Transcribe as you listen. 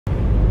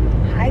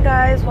Hey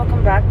guys,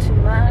 welcome back to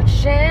my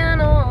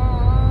channel.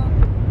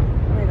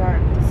 Oh my god,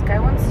 this guy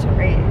wants to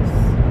race.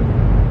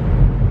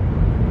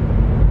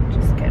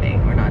 Just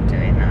kidding, we're not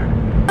doing that.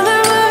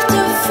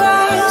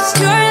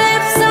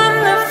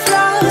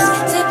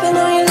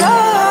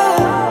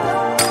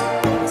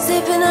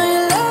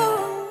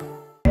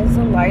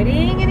 The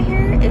lighting in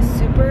here is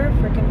super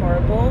freaking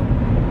horrible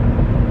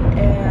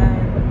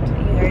and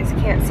you guys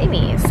can't see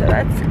me, so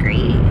that's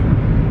great.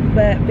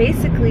 But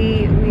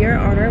basically, we are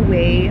on our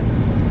way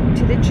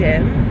to the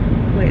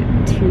gym with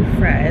two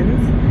friends.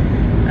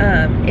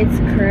 It's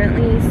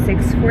currently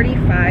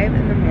 6:45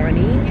 in the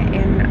morning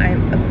and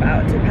I'm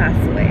about to pass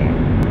away.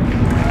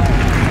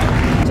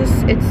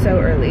 It's so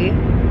early.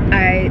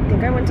 I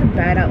think I went to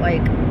bed at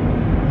like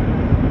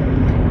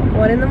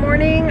 1 in the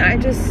morning. I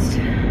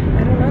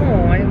don't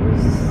know. I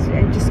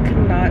just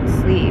could not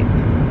sleep.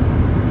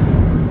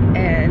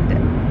 And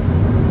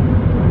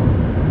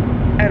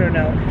I don't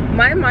know.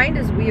 My mind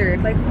is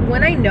weird. Like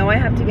when I know I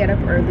have to get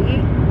up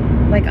early,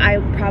 like I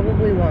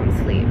probably won't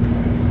sleep.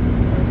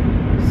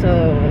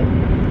 So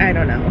I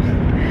don't know.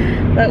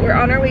 But we're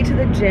on our way to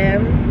the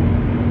gym.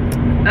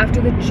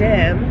 After the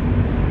gym,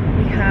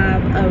 we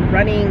have a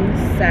running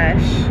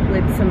sesh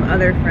with some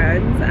other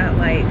friends at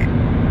like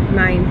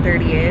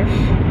 9:30ish.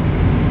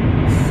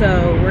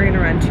 So we're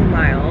gonna run 2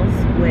 miles,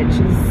 which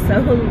is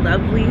so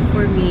lovely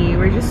for me.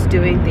 We're just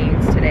doing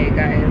things today,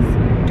 guys.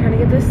 I'm trying to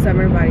get this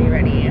summer body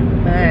ready.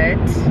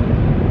 But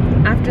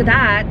after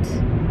that,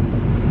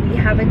 we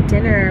have a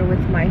dinner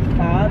with my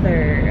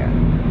father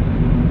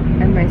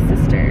and my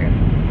sister.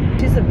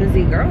 She's a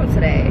busy girl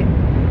today.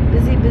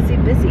 Busy, busy,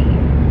 busy.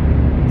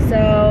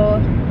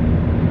 So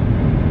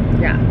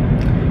yeah,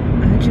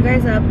 I'll hit you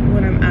guys up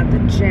when I'm at the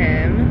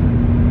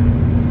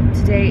gym.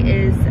 Today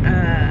is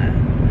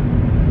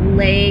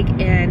leg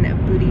and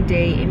booty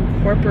day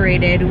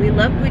incorporated. We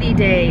love booty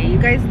day. You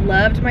guys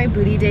loved my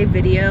booty day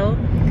video,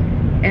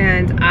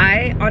 and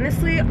I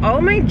honestly,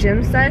 all my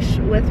gym sesh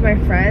with my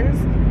friends,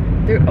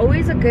 they're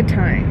always a good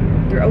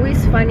time. They're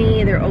always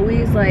funny. They're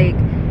always like,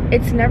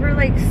 it's never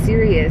like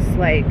serious.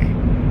 Like,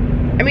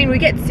 I mean, we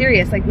get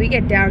serious, like we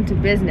get down to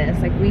business,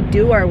 like we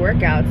do our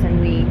workouts and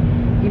we,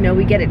 you know,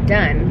 we get it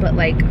done. But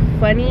like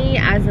funny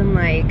as in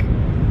like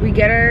we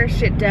get our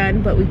shit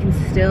done, but we can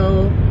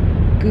still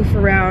goof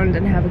around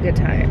and have a good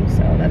time.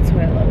 So that's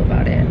what I love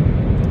about it.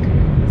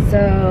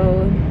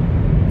 So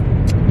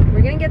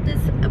we're gonna get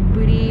this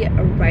booty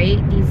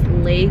right, these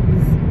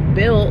legs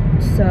built.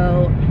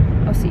 So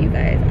I'll see you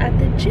guys at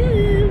the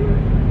gym.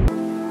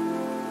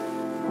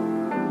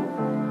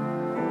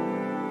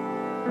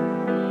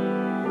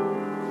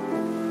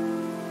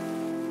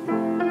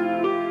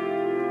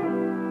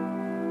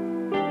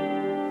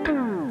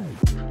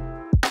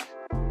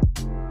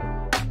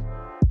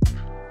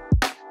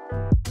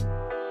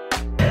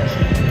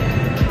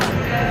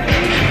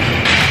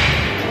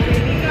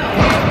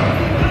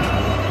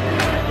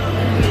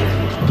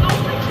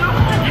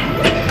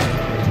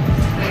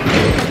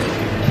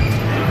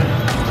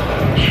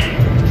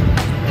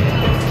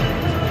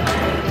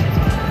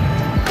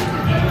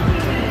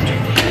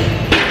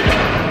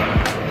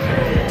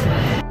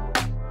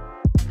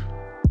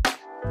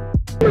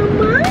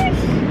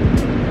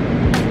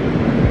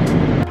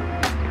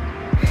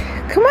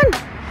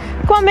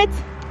 Come on, Mitz.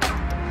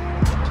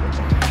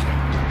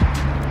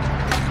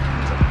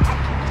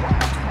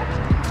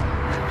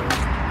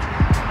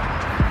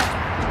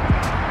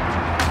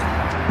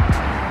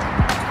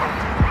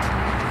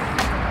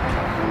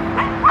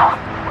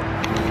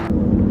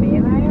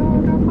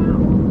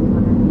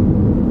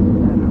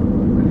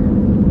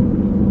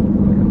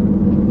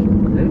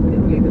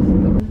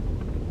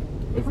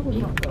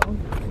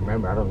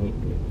 Remember, I don't eat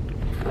meat.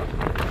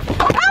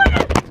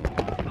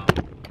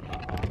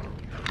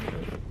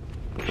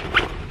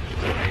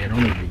 I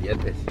don't need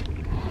billetes.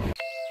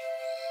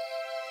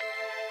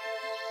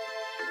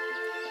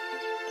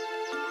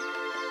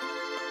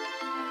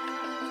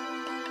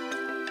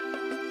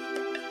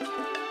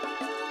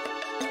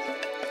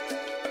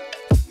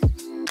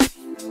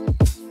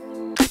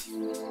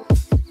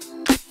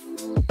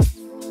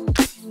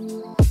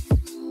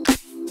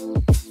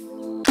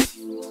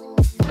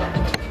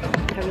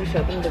 Have you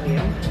showed them the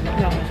view?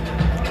 No.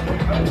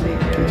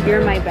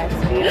 You're my best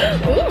view.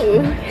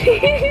 Ooh.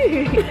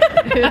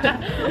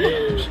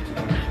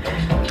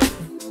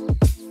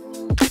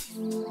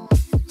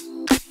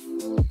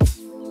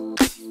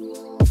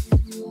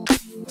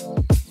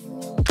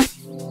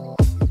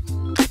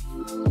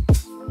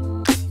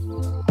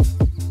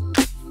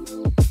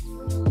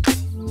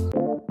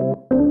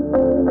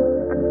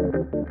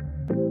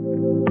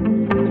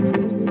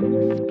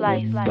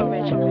 Splice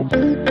original.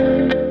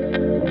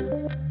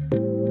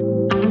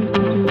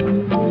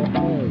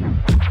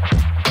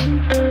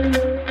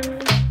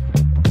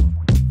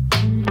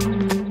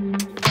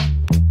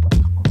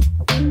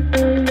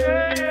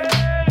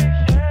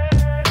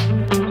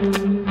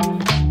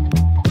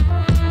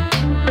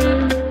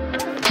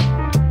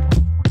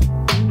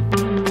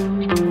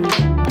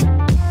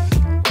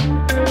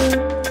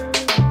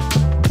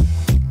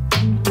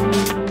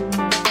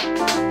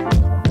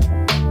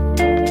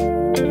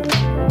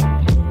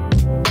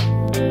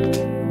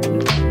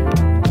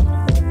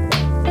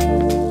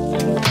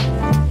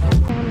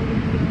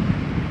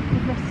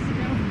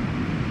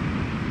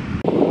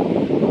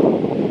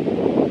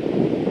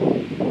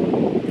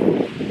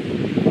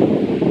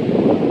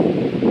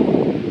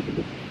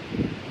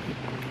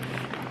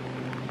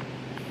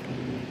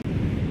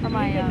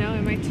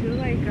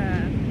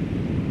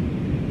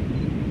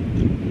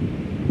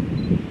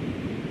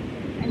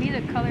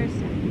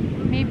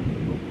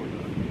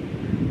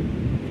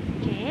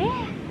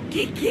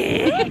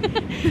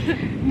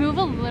 ¿Qué? Move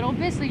a little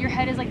bit so your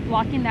head is like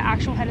blocking the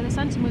actual head of the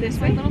sun. So move this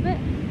way a little bit.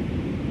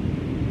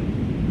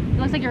 It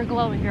looks like you're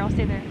glowing, girl.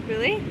 Stay there.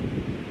 Really?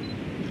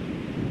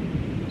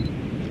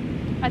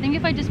 I think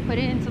if I just put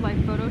it into like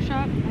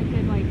Photoshop, I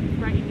could like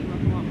brighten you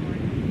up a lot more.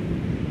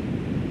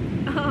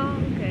 Oh,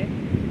 okay.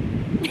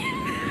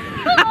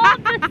 Oh,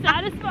 you're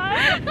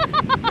satisfied?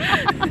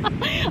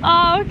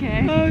 Oh,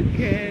 okay.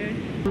 Okay.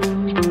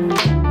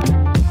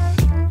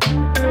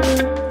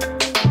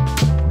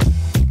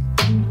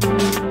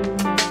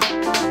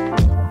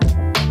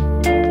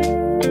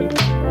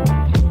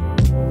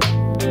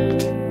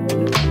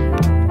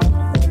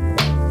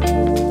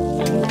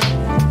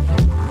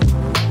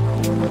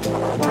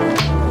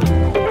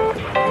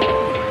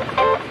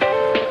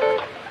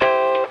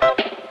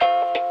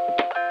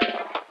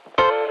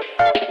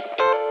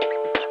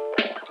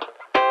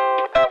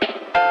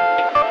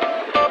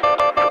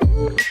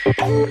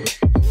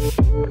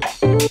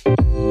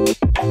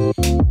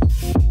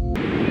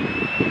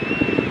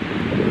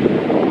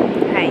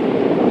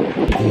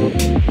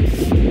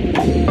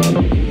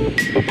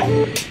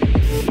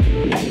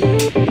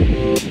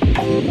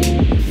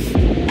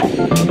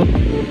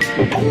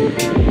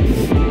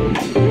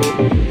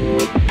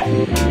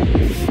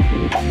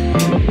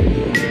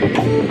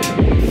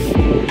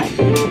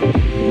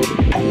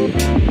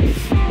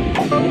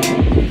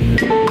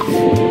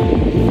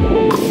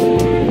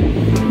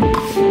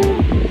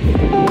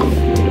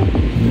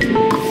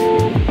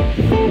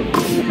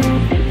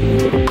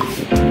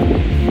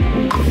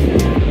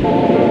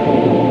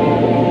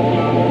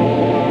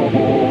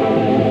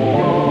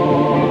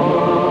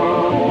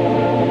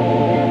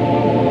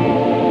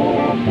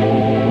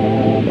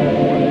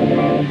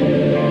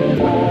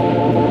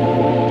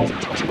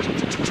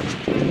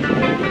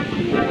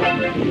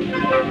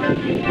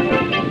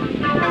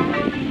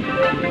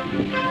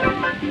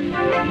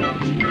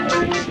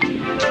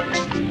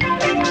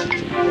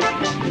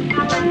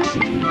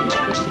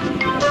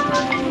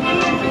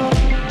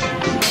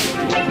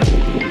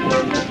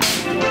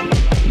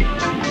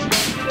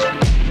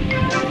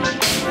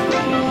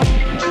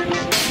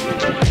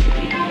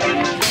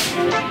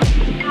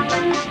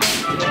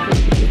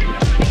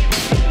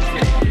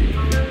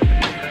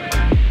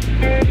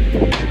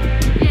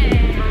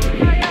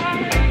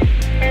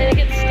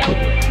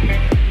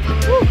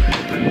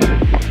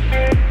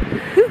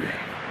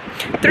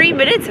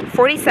 Minutes and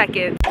 40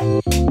 seconds.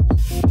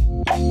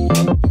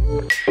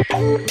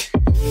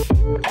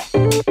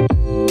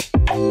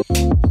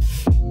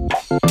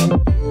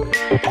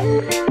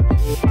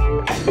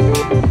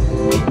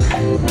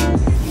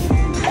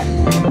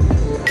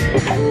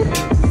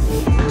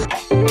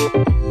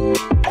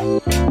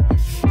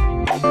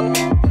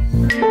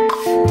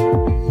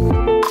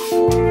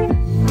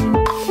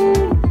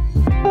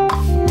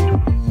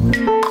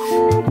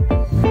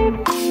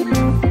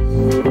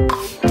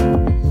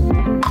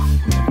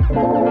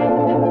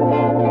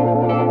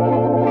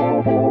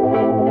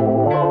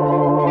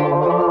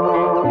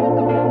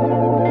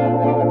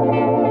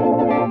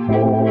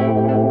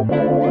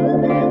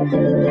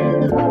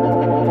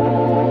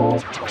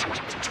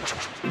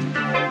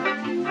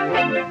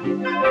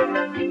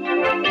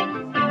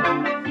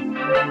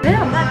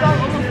 Damn, that dog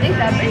almost ate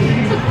that baby.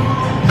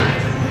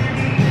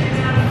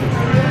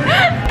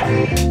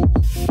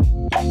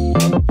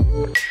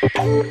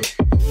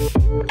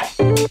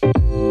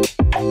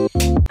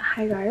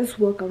 Hi guys,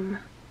 welcome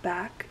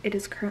back. It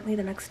is currently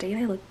the next day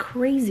and I look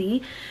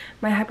crazy.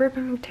 My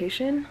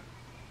hyperpigmentation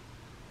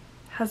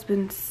has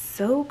been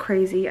so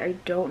crazy. I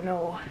don't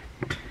know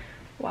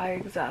why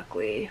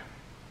exactly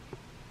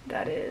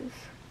that is.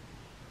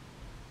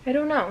 I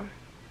don't know.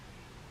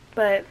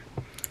 But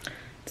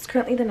it's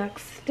currently the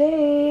next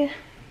day.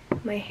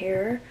 My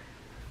hair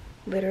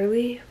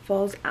literally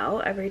falls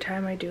out every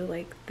time I do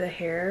like the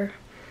hair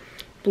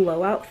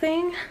blowout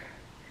thing.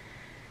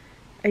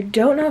 I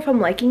don't know if I'm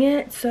liking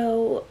it,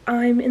 so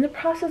I'm in the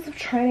process of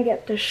trying to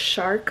get the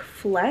Shark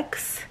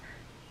Flex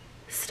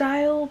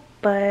style,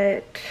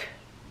 but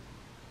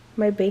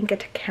my bank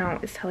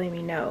account is telling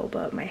me no,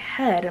 but my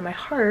head and my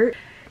heart,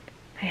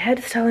 my head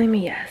is telling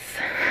me yes.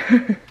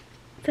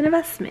 It's an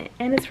investment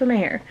and it's for my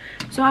hair,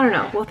 so I don't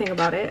know, we'll think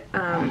about it.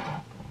 I'm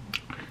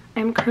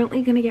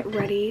currently gonna get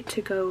ready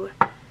to go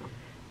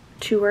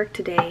to work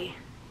today,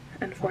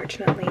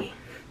 unfortunately,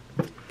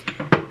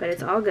 but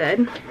it's all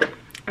good.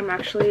 I'm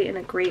actually in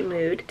a great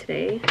mood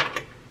today.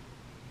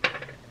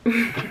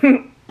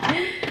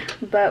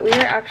 But we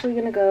are actually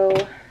gonna go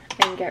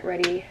and get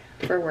ready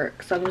for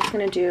work, so I'm just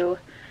gonna do,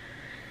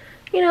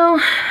 you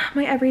know,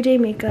 my everyday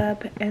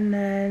makeup and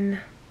then,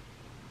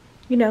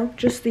 you know,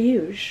 just the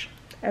usual.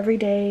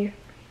 Everyday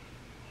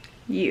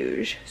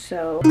usual.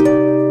 So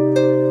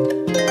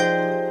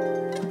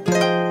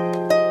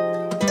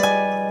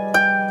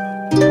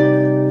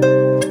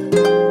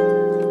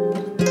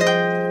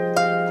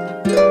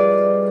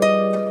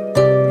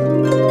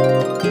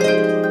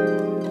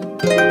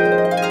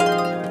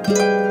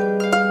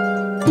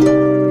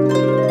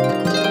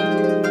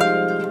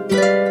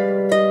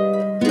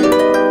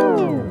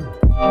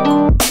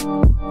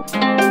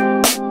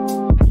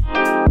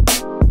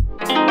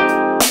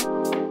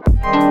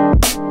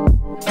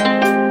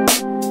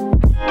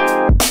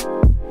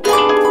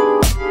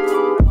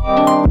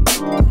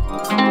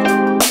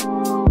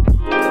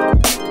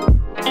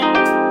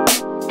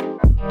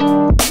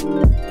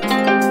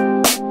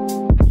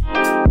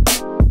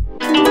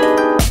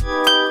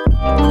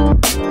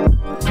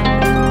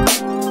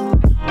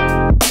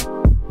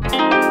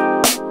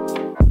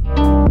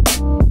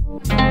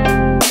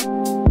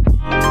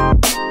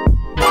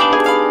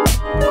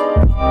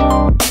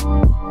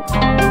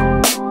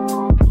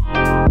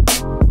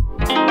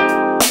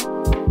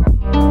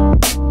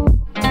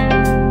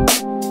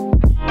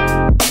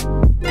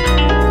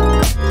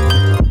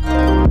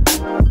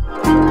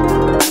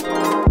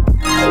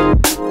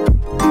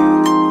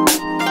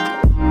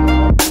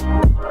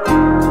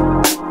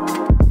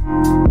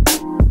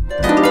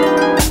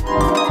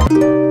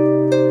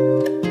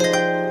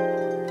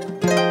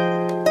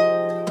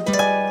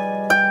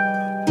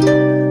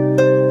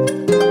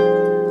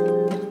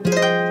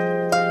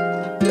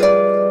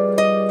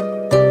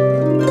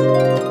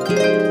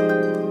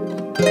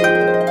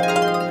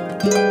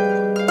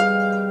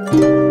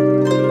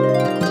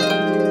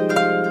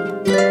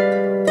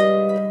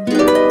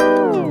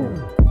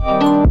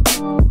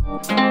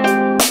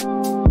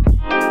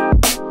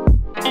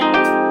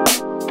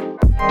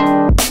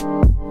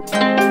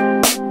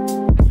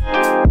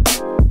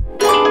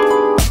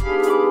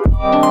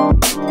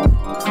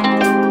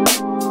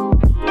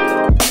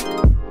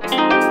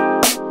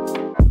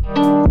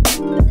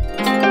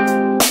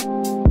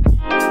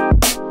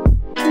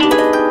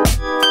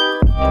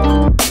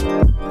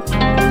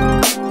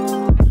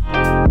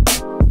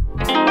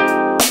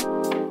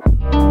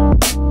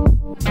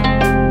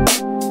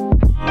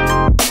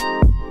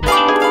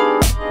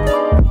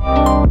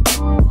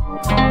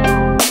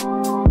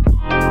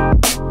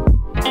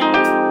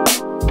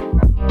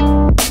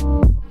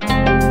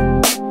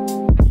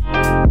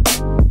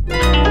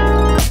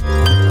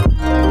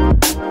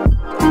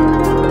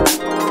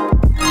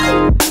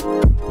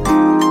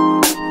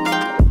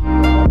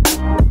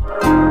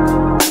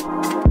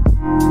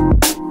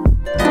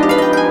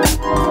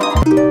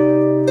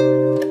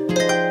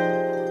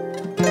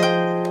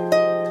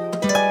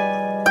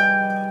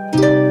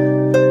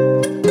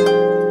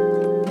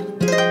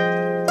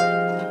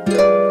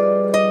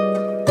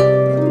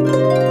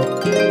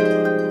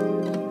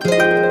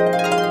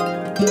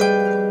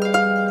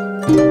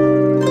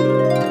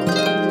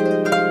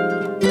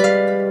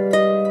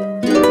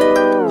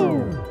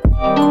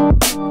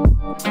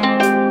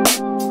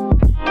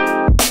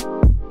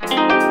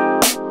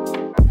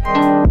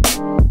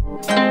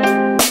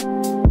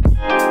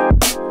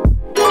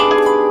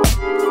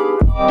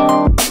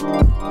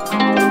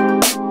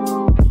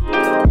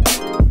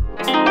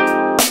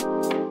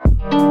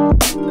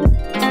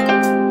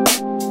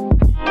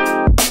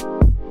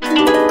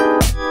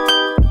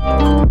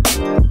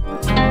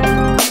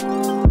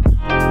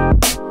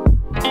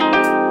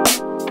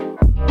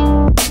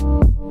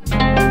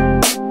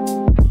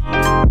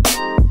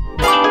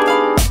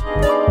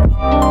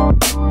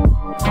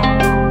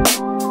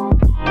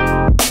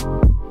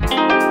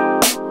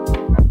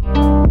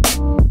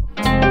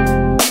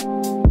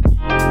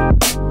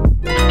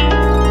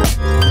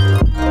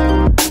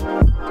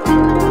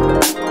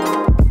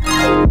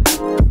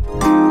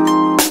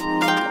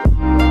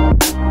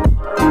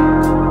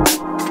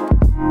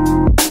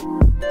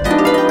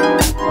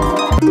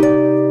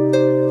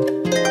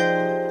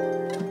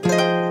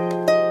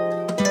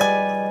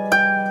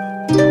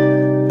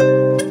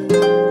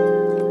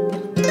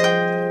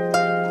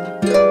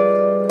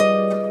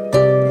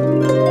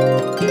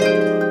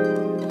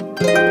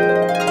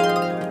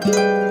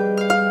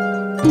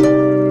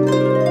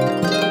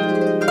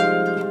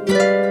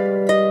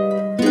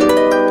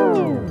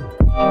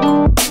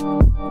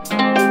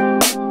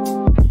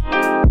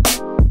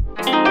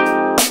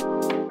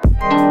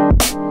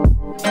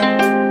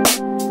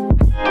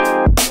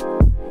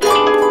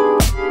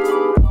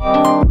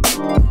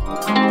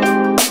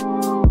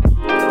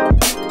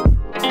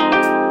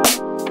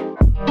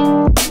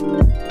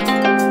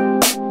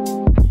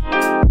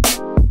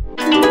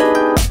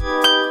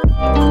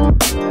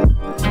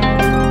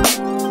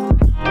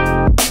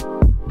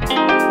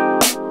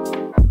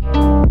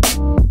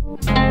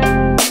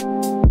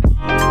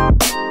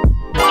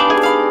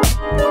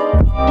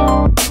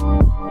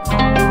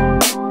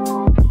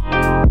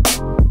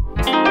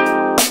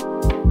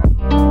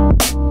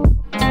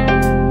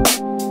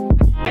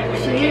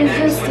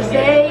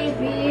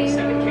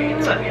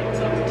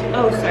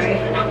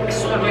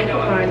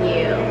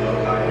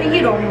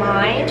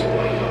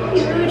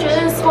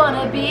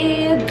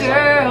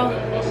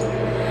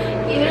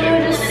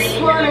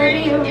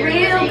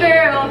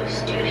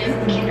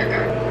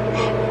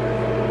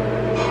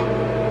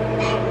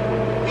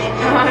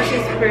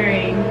She's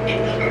purring.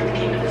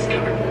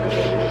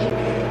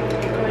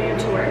 Going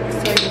into work, so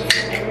I get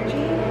some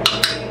energy.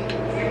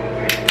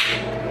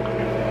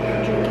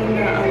 Drinking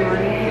the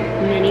Alani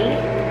Mini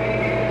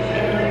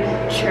and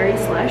cherry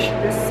slush.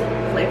 This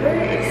flavor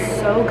is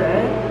so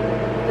good.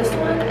 This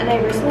one, and I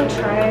recently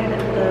tried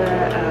the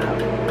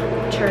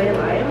cherry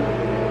lime.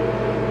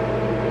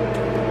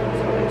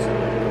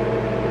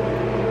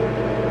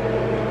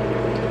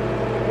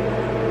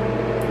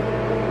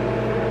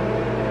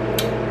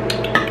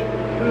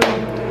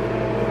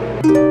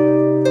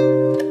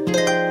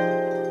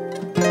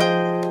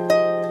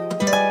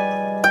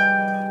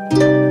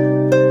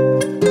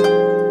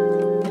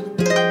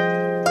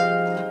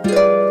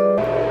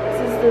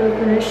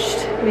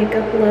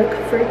 Makeup look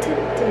for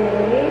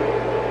today,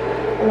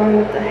 along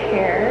with the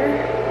hair.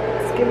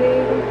 It's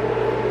giving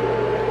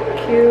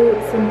cute,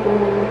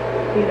 simple,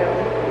 you know.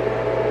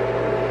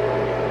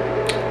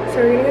 So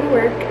we're gonna go to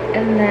work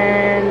and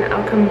then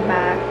I'll come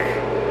back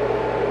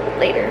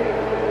later.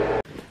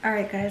 All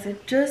right guys, I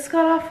just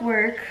got off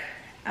work.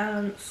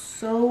 I'm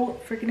so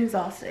freaking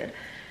exhausted.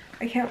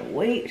 I can't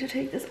wait to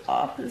take this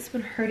off. It's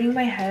been hurting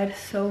my head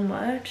so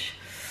much.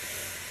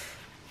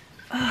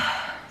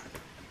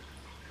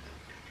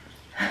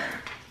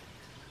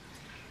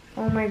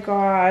 Oh my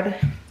god,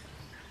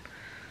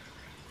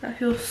 that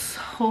feels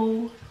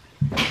so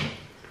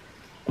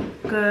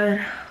good.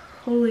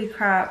 Holy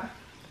crap.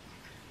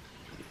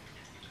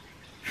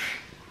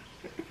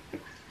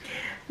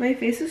 My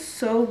face is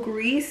so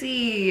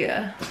greasy.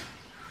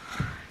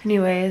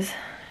 Anyways,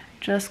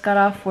 just got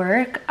off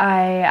work.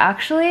 I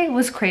actually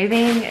was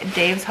craving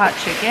Dave's hot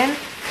chicken,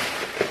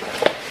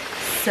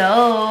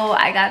 so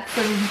I got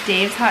some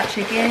Dave's hot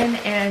chicken,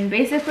 and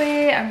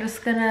basically I'm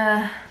just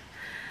gonna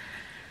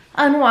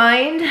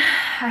unwind.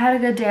 I had a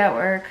good day at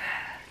work,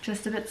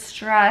 just a bit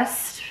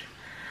stressed,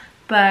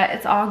 but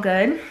it's all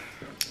good.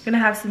 Gonna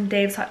have some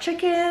Dave's hot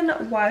chicken,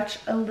 watch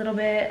a little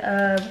bit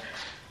of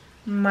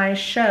my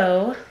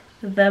show,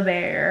 The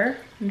Bear.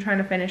 I'm trying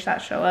to finish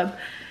that show up,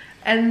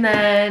 and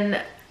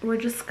then we're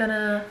just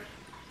gonna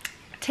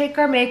take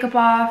our makeup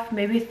off,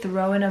 maybe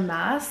throw in a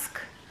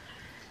mask,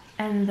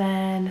 and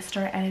then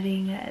start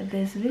editing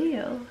this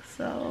video.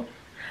 So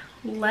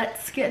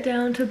let's get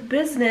down to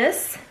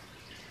business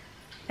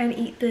and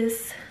eat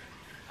this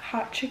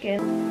hot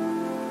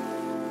chicken.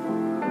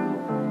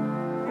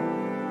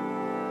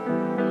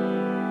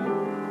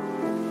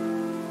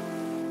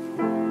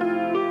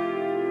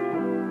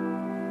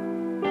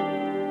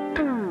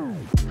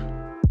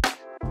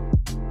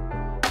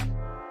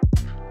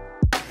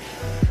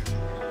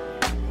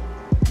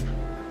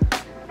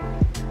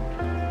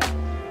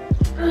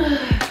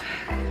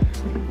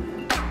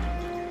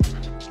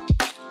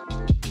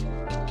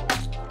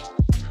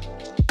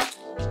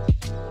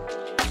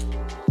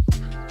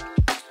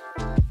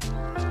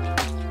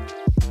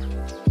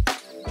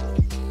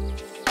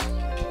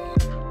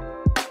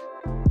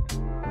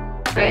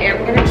 I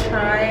am gonna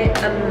try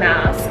a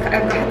mask.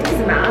 I've got these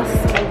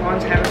masks a long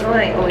time ago,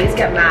 and I always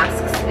get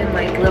masks in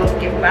like little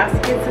gift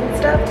baskets and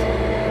stuff.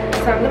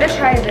 So I'm gonna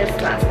try this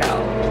mask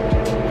out.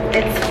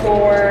 It's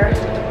for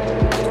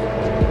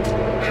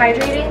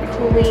hydrating,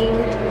 cooling.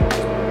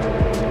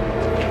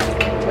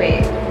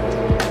 Wait.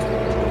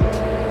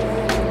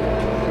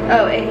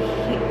 Oh, it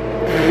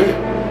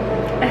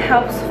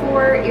helps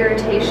for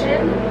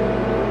irritation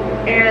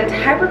and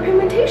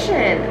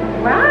hyperpigmentation.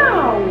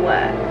 Wow.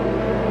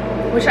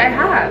 Which I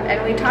have,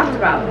 and we talked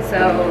about, so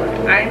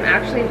I'm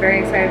actually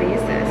very excited to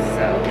use this.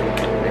 So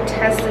I'm gonna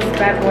test this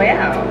bad boy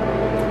out.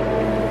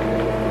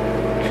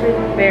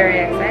 Actually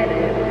very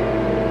excited.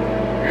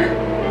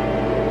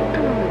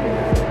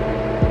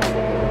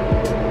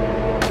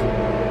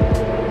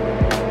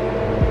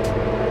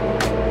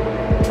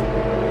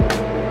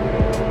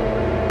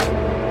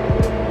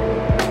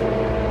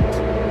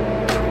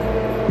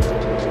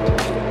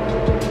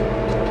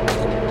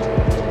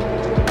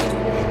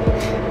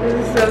 This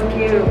is so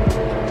cute.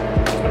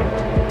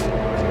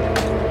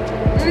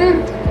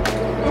 I'm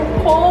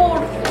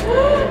cold.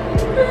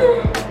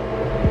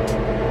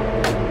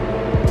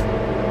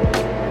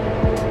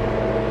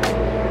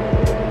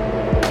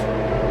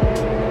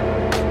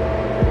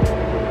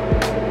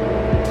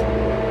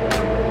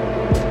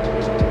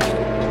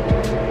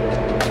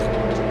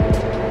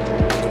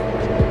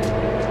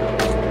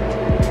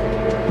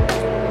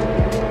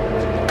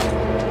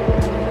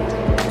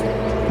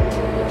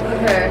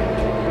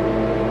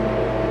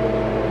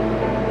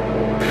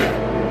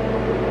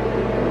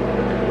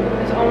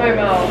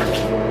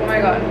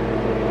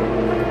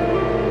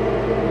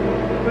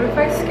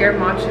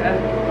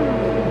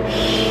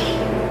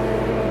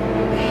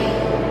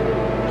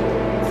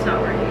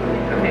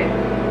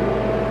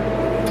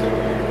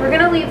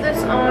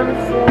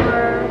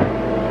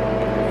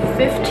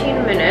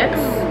 15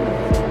 minutes.